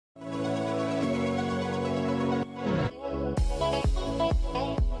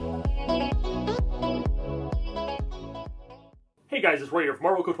Hey guys, it's Roy here from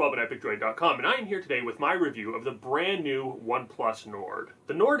MarvelCo12 and EpicDroid.com, and I am here today with my review of the brand new OnePlus Nord.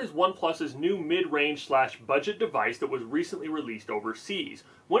 The Nord is OnePlus's new mid-range / budget device that was recently released overseas.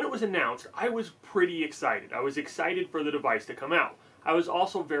 When it was announced, I was pretty excited. I was excited for the device to come out. I was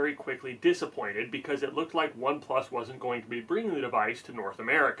also very quickly disappointed because it looked like OnePlus wasn't going to be bringing the device to North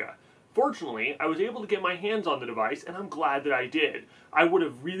America. Fortunately, I was able to get my hands on the device, and I'm glad that I did. I would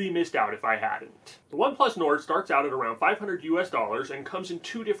have really missed out if I hadn't. The OnePlus Nord starts out at around $500 and comes in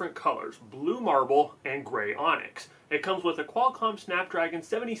two different colors, blue marble and gray onyx. It comes with a Qualcomm Snapdragon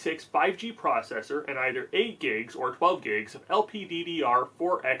 76 5G processor and either 8 gigs or 12 gigs of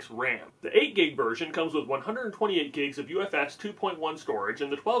LPDDR4X RAM. The 8 gig version comes with 128 gigs of UFS 2.1 storage, and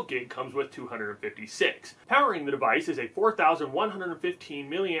the 12 gig comes with 256. Powering the device is a 4,115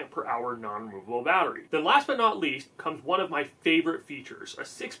 mAh non-removable battery. Then last but not least comes one of my favorite features, a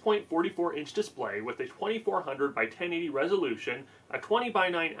 6.44-inch display with a 2400 by 1080 resolution, a 20 by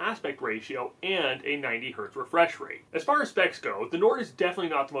 9 aspect ratio, and a 90 Hz refresh rate. As far as specs go, the Nord is definitely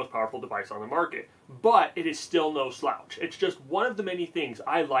not the most powerful device on the market, but it is still no slouch. It's just one of the many things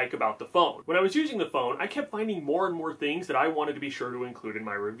I like about the phone. When I was using the phone, I kept finding more and more things that I wanted to be sure to include in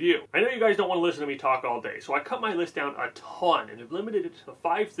my review. I know you guys don't want to listen to me talk all day, so I cut my list down a ton and have limited it to the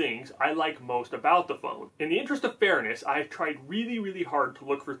 5 things I like most about the phone. In the interest of fairness, I've tried really hard to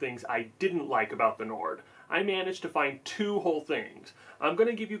look for things I didn't like about the Nord. I managed to find 2 whole things. I'm going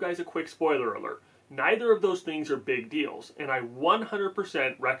to give you guys a quick spoiler alert. Neither of those things are big deals, and I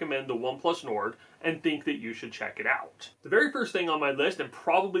 100% recommend the OnePlus Nord and think that you should check it out. The very first thing on my list, and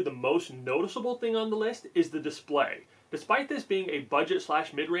probably the most noticeable thing on the list, is the display. Despite this being a budget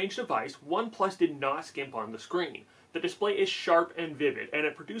 / mid-range device, OnePlus did not skimp on the screen. The display is sharp and vivid, and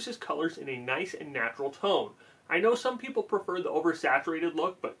it produces colors in a nice and natural tone. I know some people prefer the oversaturated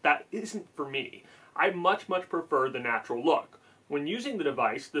look, but that isn't for me. I much prefer the natural look. When using the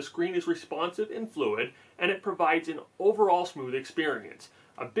device, the screen is responsive and fluid, and it provides an overall smooth experience.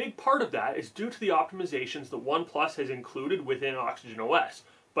 A big part of that is due to the optimizations that OnePlus has included within Oxygen OS,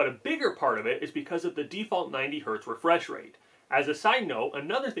 but a bigger part of it is because of the default 90 Hz refresh rate. As a side note,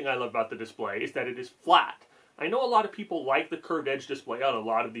 another thing I love about the display is that it is flat. I know a lot of people like the curved edge display on a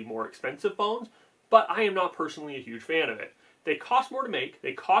lot of the more expensive phones, but I am not personally a huge fan of it. They cost more to make,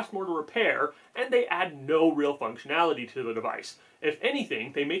 they cost more to repair, and they add no real functionality to the device. If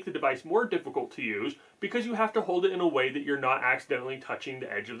anything, they make the device more difficult to use because you have to hold it in a way that you're not accidentally touching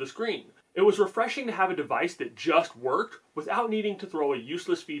the edge of the screen. It was refreshing to have a device that just worked without needing to throw a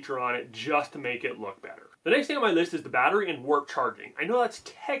useless feature on it just to make it look better. The next thing on my list is the battery and warp charging. I know that's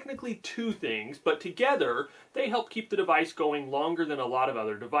technically 2 things, but together they help keep the device going longer than a lot of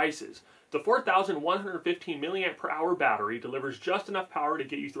other devices. The 4,115 mAh battery delivers just enough power to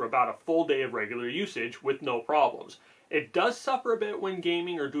get you through about a full day of regular usage with no problems. It does suffer a bit when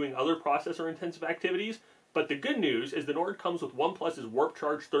gaming or doing other processor-intensive activities, but the good news is the Nord comes with OnePlus's Warp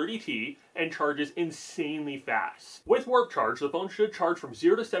Charge 30T and charges insanely fast. With Warp Charge, the phone should charge from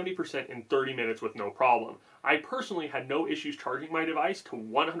 0 to 70% in 30 minutes with no problem. I personally had no issues charging my device to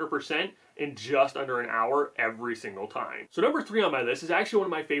 100% in just under an hour every single time. So number 3 on my list is actually one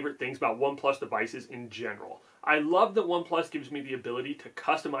of my favorite things about OnePlus devices in general. I love that OnePlus gives me the ability to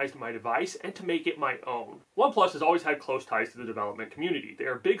customize my device and to make it my own. OnePlus has always had close ties to the development community. They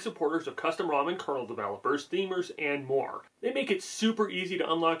are big supporters of custom ROM and kernel developers, themers, and more. They make it super easy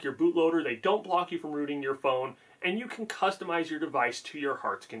to unlock your bootloader, they don't block you from rooting your phone, and you can customize your device to your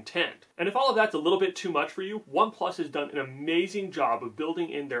heart's content. And if all of that's a little bit too much for you, OnePlus has done an amazing job of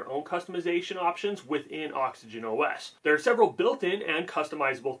building in their own customization options within Oxygen OS. There are several built-in and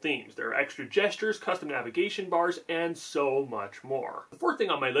customizable themes. There are extra gestures, custom navigation bars, and so much more. The 4th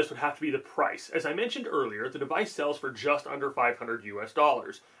thing on my list would have to be the price. As I mentioned earlier, the device sells for just under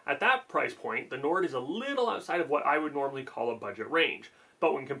 $500. At that price point, the Nord is a little outside of what I would normally call a budget range.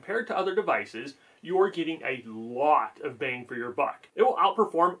 But when compared to other devices, you're getting a lot of bang for your buck. It will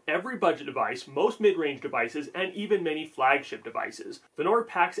outperform every budget device, most mid-range devices, and even many flagship devices. The Nord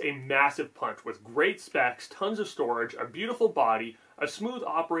packs a massive punch with great specs, tons of storage, a beautiful body, a smooth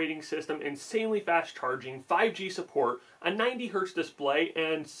operating system, insanely fast charging, 5G support, a 90 Hz display,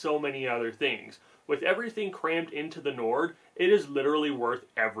 and so many other things. With everything crammed into the Nord, it is literally worth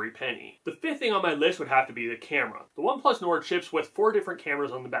every penny. The 5th thing on my list would have to be the camera. The OnePlus Nord ships with 4 different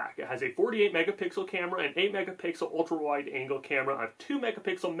cameras on the back. It has a 48 megapixel camera, an 8 megapixel ultra-wide angle camera, a 2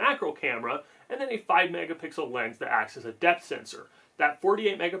 megapixel macro camera, and then a 5 megapixel lens that acts as a depth sensor. That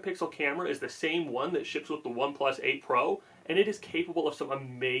 48 megapixel camera is the same one that ships with the OnePlus 8 Pro, and it is capable of some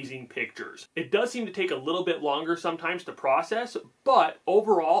amazing pictures. It does seem to take a little bit longer sometimes to process, but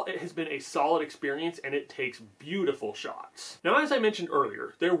overall it has been a solid experience and it takes beautiful shots. Now, as I mentioned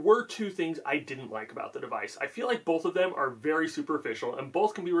earlier, there were two things I didn't like about the device. I feel like both of them are very superficial and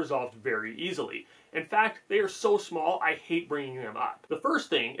both can be resolved very easily. In fact, they are so small, I hate bringing them up. The first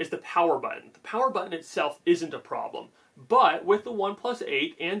thing is the power button. The power button itself isn't a problem, but with the OnePlus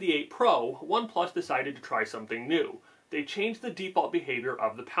 8 and the 8 Pro, OnePlus decided to try something new. They changed the default behavior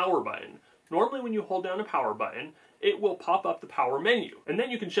of the power button. Normally when you hold down a power button, it will pop up the power menu, and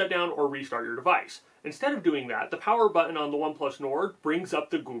then you can shut down or restart your device. Instead of doing that, the power button on the OnePlus Nord brings up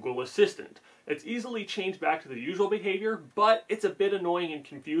the Google Assistant. It's easily changed back to the usual behavior, but it's a bit annoying and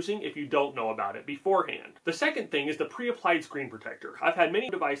confusing if you don't know about it beforehand. The second thing is the pre-applied screen protector. I've had many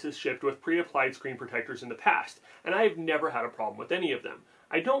devices shipped with pre-applied screen protectors in the past, and I have never had a problem with any of them.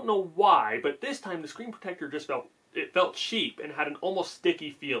 I don't know why, but this time the screen protector just felt cheap and had an almost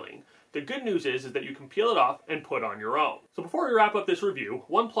sticky feeling. The good news is that you can peel it off and put on your own. So before we wrap up this review,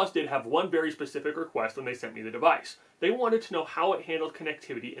 OnePlus did have one very specific request when they sent me the device. They wanted to know how it handled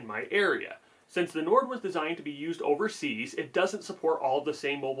connectivity in my area. Since the Nord was designed to be used overseas, it doesn't support all of the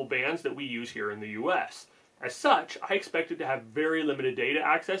same mobile bands that we use here in the US. As such, I expected to have very limited data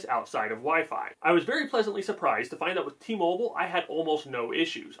access outside of Wi-Fi. I was very pleasantly surprised to find that with T-Mobile, I had almost no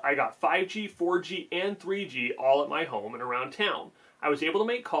issues. I got 5G, 4G, and 3G all at my home and around town. I was able to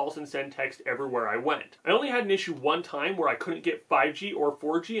make calls and send text everywhere I went. I only had an issue one time where I couldn't get 5G or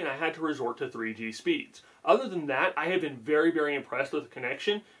 4G and I had to resort to 3G speeds. Other than that, I have been very impressed with the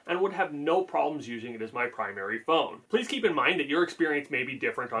connection and would have no problems using it as my primary phone. Please keep in mind that your experience may be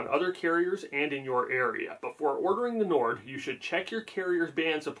different on other carriers and in your area. Before ordering the Nord, you should check your carrier's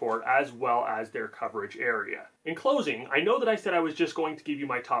band support as well as their coverage area. In closing, I know that I said I was just going to give you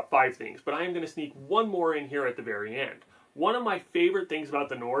my top 5 things, but I am going to sneak one more in here at the very end. One of my favorite things about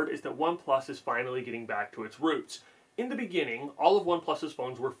the Nord is that OnePlus is finally getting back to its roots. In the beginning, all of OnePlus's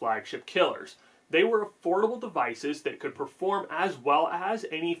phones were flagship killers. They were affordable devices that could perform as well as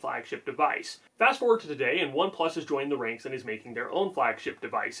any flagship device. Fast forward to today, and OnePlus has joined the ranks and is making their own flagship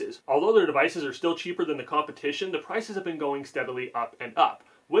devices. Although their devices are still cheaper than the competition, the prices have been going steadily up and up.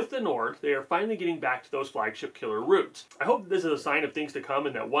 With the Nord, they are finally getting back to those flagship killer roots. I hope this is a sign of things to come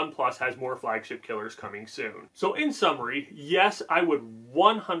and that OnePlus has more flagship killers coming soon. So in summary, yes, I would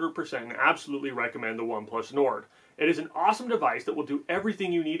 100% and absolutely recommend the OnePlus Nord. It is an awesome device that will do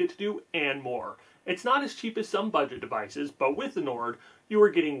everything you need it to do and more. It's not as cheap as some budget devices, but with the Nord, you are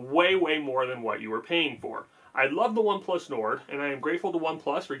getting way more than what you were paying for. I love the OnePlus Nord, and I am grateful to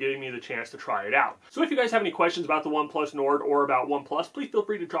OnePlus for giving me the chance to try it out. So if you guys have any questions about the OnePlus Nord or about OnePlus, please feel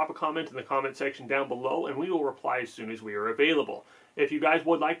free to drop a comment in the comment section down below, and we will reply as soon as we are available. If you guys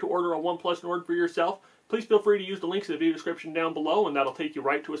would like to order a OnePlus Nord for yourself, please feel free to use the links in the video description down below, and that'll take you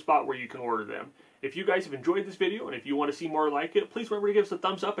right to a spot where you can order them. If you guys have enjoyed this video, and if you want to see more like it, please remember to give us a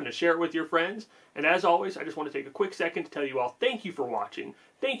thumbs up and to share it with your friends. And as always, I just want to take a quick second to tell you all thank you for watching,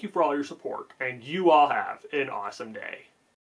 thank you for all your support, and you all have an awesome day.